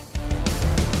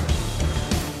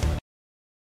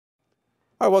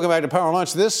 All right, welcome back to Power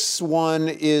Lunch. This one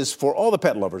is for all the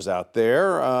pet lovers out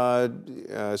there.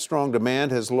 Strong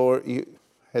demand has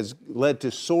led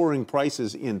to soaring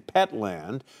prices in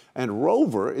Petland, and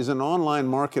Rover is an online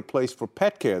marketplace for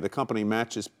pet care. The company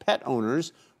matches pet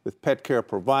owners with pet care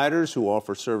providers who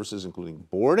offer services including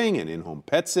boarding and in-home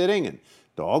pet sitting and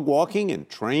dog walking and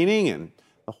training and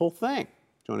the whole thing.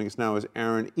 Joining us now is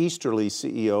Aaron Easterly,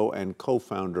 CEO and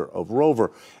co-founder of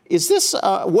Rover. Is this,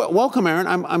 welcome Aaron,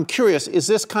 I'm curious, is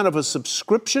this kind of a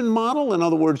subscription model? In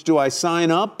other words, do I sign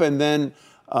up and then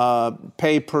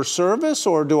pay per service,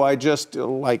 or do I just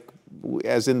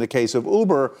as in the case of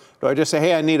Uber? Do I just say,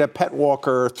 hey, I need a pet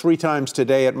walker 3 times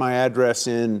today at my address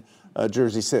in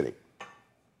Jersey City?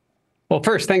 Well,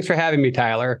 first, thanks for having me,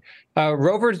 Tyler.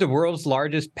 Rover is the world's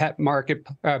largest pet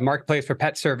marketplace for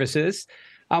pet services.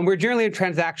 We're generally a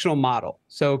transactional model.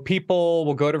 So people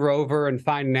will go to Rover and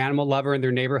find an animal lover in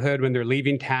their neighborhood when they're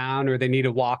leaving town or they need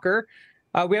a walker.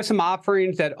 We have some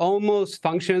offerings that almost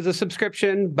function as a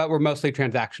subscription, but we're mostly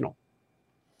transactional.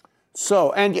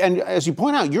 So, and as you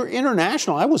point out, you're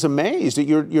international. I was amazed that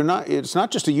you're not. It's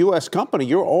not just a U.S. company.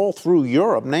 You're all through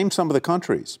Europe. Name some of the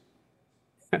countries.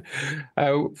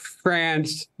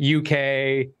 France,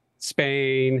 UK,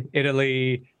 Spain,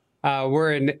 Italy.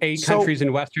 We're in 8 countries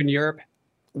in Western Europe.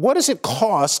 What does it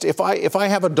cost if I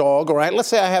have a dog? All right, let's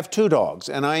say I have 2 dogs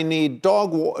and I need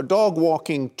dog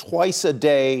walking twice a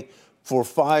day for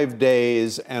 5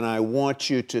 days, and I want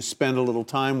you to spend a little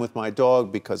time with my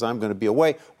dog because I'm going to be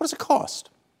away. What does it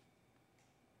cost?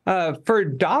 For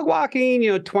dog walking,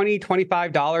 $20,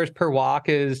 $25 per walk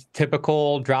is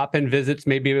typical. Drop-in visits,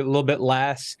 maybe a little bit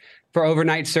less. For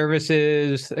overnight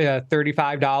services,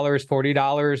 $35,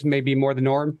 $40 may be more the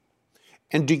norm.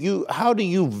 And how do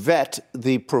you vet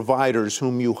the providers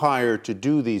whom you hire to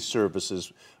do these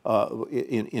services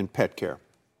in pet care?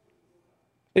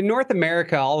 In North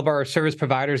America, all of our service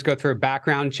providers go through a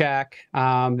background check. They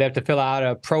have to fill out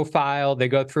a profile. They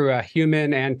go through a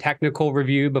human and technical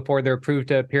review before they're approved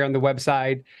to appear on the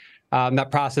website.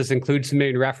 That process includes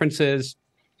submitting references.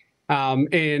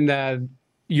 In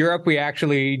Europe, we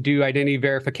actually do identity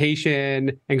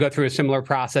verification and go through a similar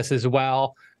process as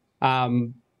well.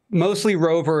 Mostly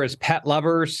Rover is pet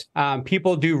lovers.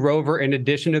 People do Rover in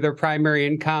addition to their primary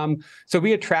income. So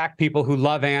we attract people who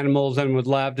love animals and would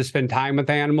love to spend time with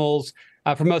animals.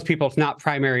 For most people, it's not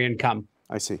primary income.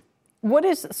 I see.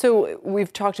 So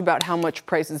we've talked about how much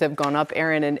prices have gone up,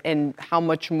 Aaron, and how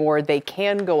much more they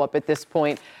can go up at this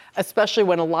point, especially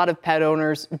when a lot of pet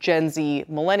owners, Gen Z,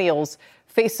 millennials,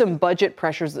 face some budget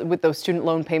pressures with those student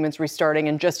loan payments restarting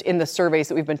and just in the surveys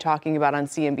that we've been talking about on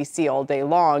CNBC all day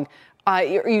long. Are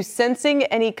you sensing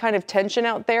any kind of tension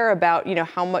out there about,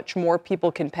 how much more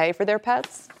people can pay for their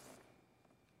pets?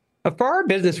 For our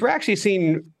business, we're actually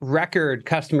seeing record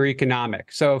customer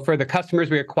economics. So for the customers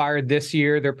we acquired this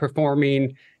year, they're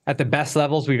performing at the best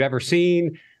levels we've ever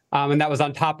seen. And that was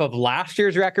on top of last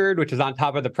year's record, which is on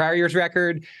top of the prior year's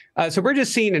record. So we're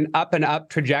just seeing an up and up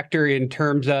trajectory in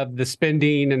terms of the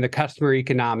spending and the customer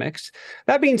economics.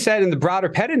 That being said, in the broader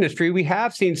pet industry, we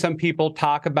have seen some people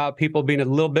talk about people being a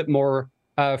little bit more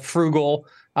frugal.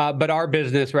 But our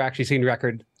business, we're actually seeing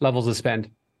record levels of spend.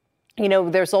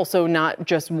 There's also not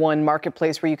just one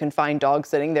marketplace where you can find dog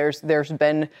sitting. There's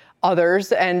been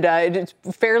others, and it's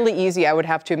fairly easy, I would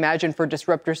have to imagine, for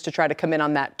disruptors to try to come in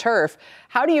on that turf.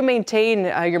 How do you maintain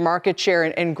your market share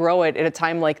and grow it at a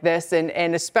time like this,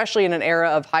 and especially in an era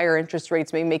of higher interest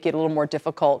rates may make it a little more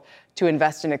difficult to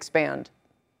invest and expand?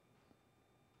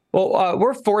 Well,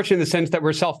 we're fortunate in the sense that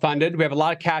we're self-funded. We have a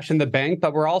lot of cash in the bank,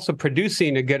 but we're also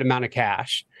producing a good amount of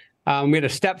cash. We had a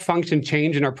step function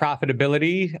change in our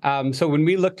profitability. So when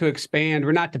we look to expand,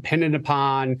 we're not dependent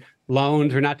upon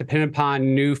loans. We're not dependent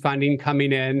upon new funding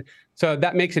coming in. So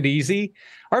that makes it easy.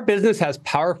 Our business has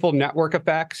powerful network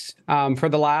effects. For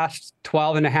the last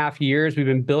 12 and a half years, we've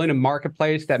been building a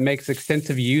marketplace that makes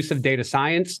extensive use of data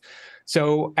science.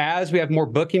 So as we have more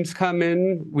bookings come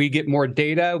in, we get more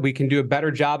data. We can do a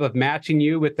better job of matching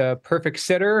you with the perfect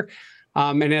sitter.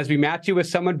 And as we match you with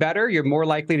someone better, you're more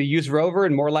likely to use Rover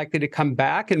and more likely to come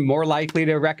back and more likely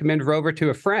to recommend Rover to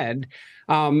a friend.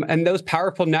 And those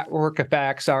powerful network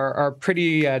effects are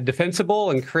pretty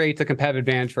defensible and create a competitive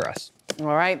advantage for us. All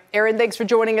right. Aaron, thanks for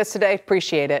joining us today.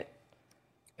 Appreciate it.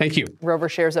 Thank you. Rover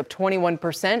shares up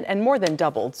 21% and more than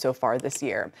doubled so far this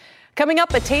year. Coming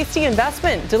up, a tasty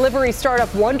investment. Delivery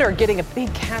startup Wonder getting a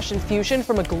big cash infusion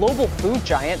from a global food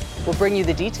giant. We'll bring you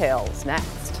the details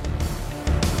next.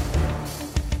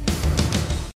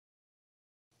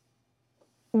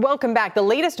 Welcome back. The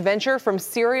latest venture from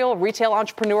serial retail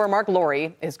entrepreneur Marc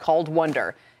Lore is called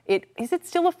Wonder. Is it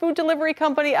still a food delivery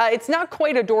company? It's not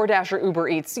quite a DoorDash or Uber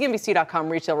Eats. CNBC.com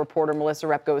retail reporter Melissa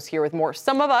Repko is here with more.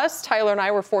 Some of us, Tyler and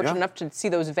I, were fortunate enough to see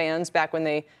those vans back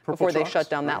when before they shut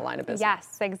down that line of business.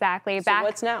 Yes, exactly. So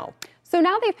what's now? So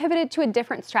now they've pivoted to a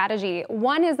different strategy.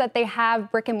 One is that they have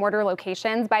brick and mortar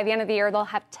locations. By the end of the year, they'll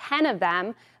have 10 of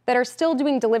them that are still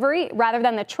doing delivery rather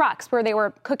than the trucks where they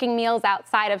were cooking meals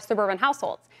outside of suburban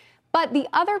households. But the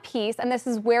other piece, and this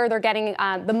is where they're getting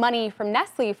the money from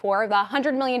Nestle for, the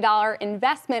 $100 million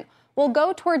investment will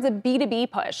go towards a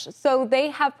B2B push. So they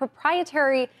have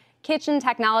proprietary kitchen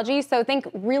technology, so think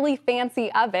really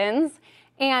fancy ovens,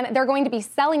 And they're going to be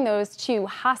selling those to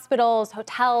hospitals,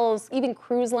 hotels, even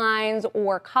cruise lines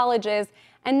or colleges.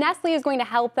 And Nestle is going to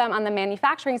help them on the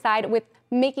manufacturing side with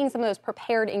making some of those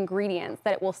prepared ingredients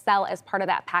that it will sell as part of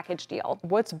that package deal.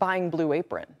 What's buying Blue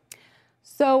Apron?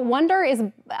 So Wonder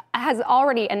has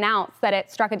already announced that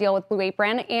it struck a deal with Blue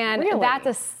Apron, and that's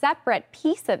a separate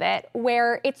piece of it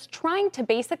where it's trying to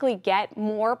basically get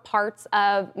more parts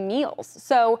of meals.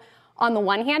 So on the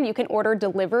one hand, you can order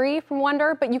delivery from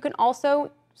Wonder, but you can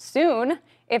also soon,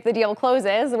 if the deal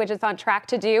closes, which it's on track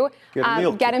to do,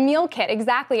 get a meal kit.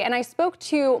 Exactly. And I spoke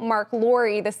to Mark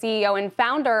Laurie, the CEO and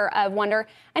founder of Wonder,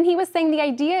 and he was saying the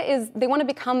idea is they want to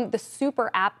become the super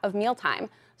app of mealtime.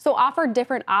 So offer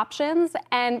different options,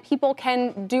 and people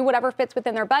can do whatever fits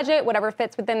within their budget, whatever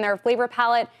fits within their flavor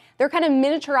palette. They're kind of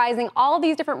miniaturizing all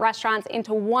these different restaurants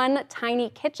into one tiny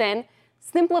kitchen,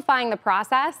 simplifying the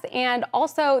process, and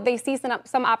also they see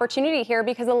some opportunity here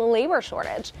because of the labor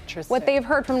shortage. What they've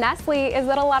heard from Nestle is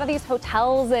that a lot of these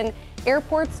hotels and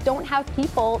airports don't have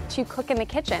people to cook in the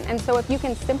kitchen. And so if you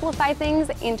can simplify things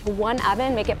into one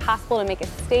oven, make it possible to make a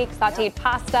steak, sauteed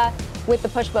pasta with the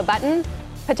push of a button,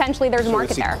 potentially there's a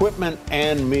market there. Equipment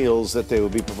and meals that they will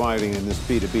be providing in this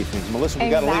B2B thing. Melissa, we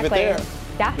got to leave it there.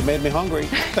 Yeah. You made me hungry.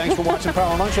 Thanks for watching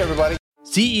Power Lunch, everybody.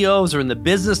 CEOs are in the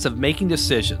business of making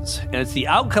decisions, and it's the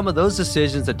outcome of those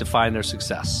decisions that define their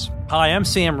success. Hi, I'm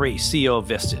Sam Reese, CEO of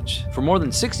Vistage. For more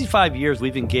than 65 years,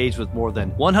 we've engaged with more than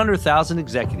 100,000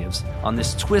 executives on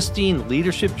this twisting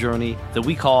leadership journey that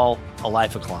we call A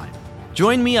Life of Climb.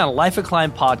 Join me on a Life of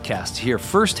Climb podcast to hear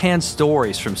firsthand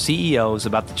stories from CEOs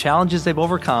about the challenges they've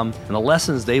overcome and the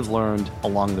lessons they've learned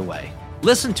along the way.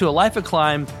 Listen to A Life of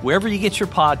Climb wherever you get your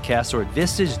podcasts or at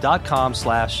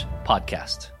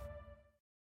vistage.com/podcast.